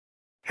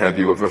Have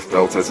you ever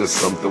felt as if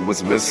something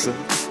was missing?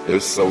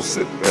 If so,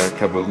 sit back,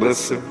 have a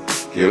listen.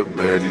 Get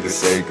ready to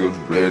say good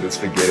riddance.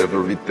 Forget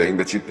everything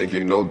that you think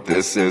you know.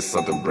 This is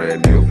something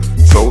brand new,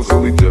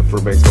 totally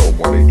different. Don't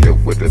wanna get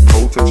with it.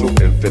 Potential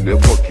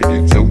infinite. What can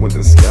you do when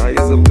the sky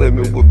is the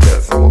limit? Well,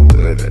 that's how I'm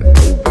living.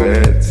 No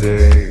bad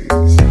days.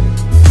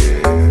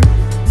 Yeah.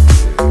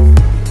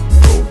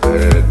 No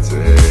bad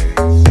days.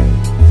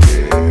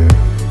 Yeah.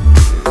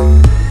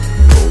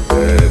 No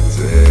bad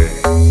days.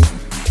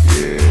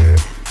 Yeah.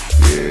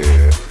 Yeah.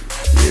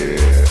 Yeah.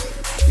 Yeah.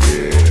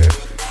 Yeah.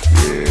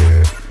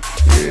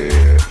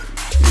 Yeah.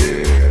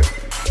 Yeah.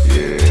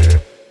 Yeah.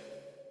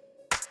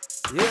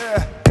 Yeah.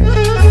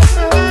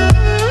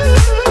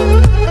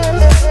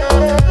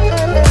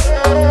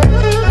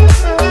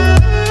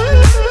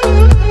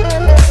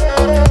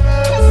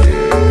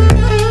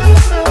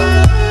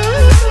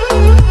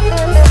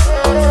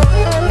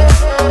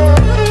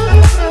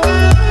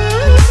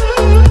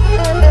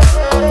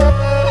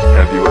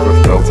 Have you ever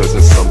felt as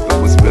if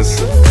something was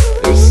missing?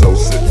 If so,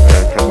 sit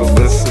back, have a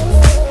listen.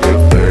 Get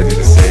ready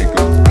to say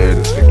good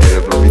riddance. Forget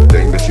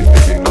everything that you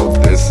think you know.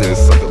 This is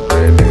something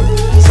brand new,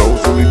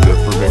 totally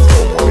different.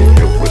 Don't wanna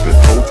get with it.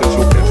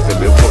 Potential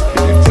infinite. What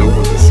can you do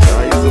when the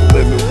sky is the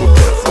limit? Well,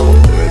 that's how I'm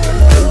living.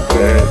 No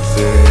bad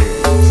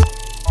days.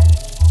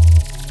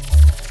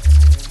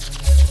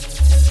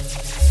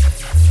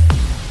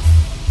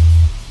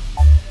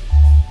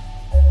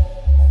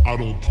 I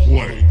don't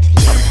play.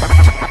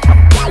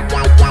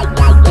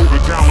 Hold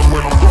it down and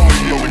when I'm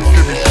rolling, yo, and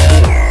give me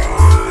some more.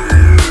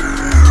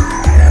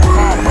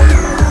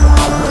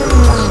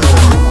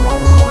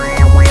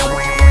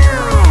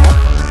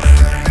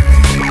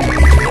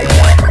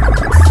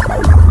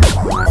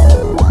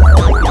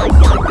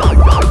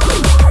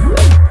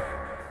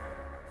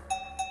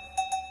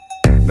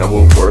 Now a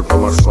word from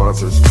my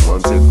sponsors.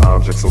 Blunted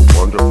objects, a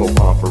wonderful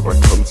offer. I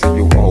come to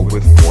you all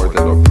with more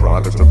than a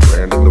product. A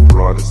brand in the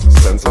broadest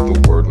sense of the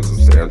word with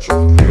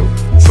substantial feel.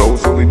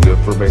 Totally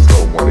different,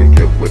 don't wanna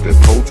get with it.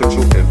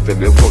 Potential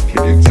infinite, what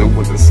can you do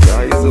when the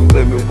sky is the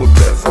limit? Well,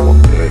 that's how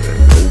I'm living.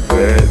 No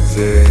bad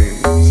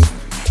days.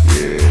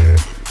 Yeah,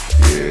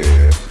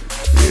 yeah,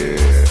 yeah,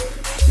 yeah,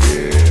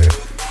 yeah,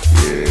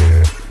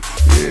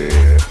 yeah,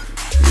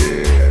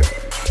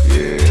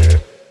 yeah,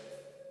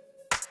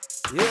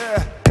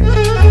 yeah.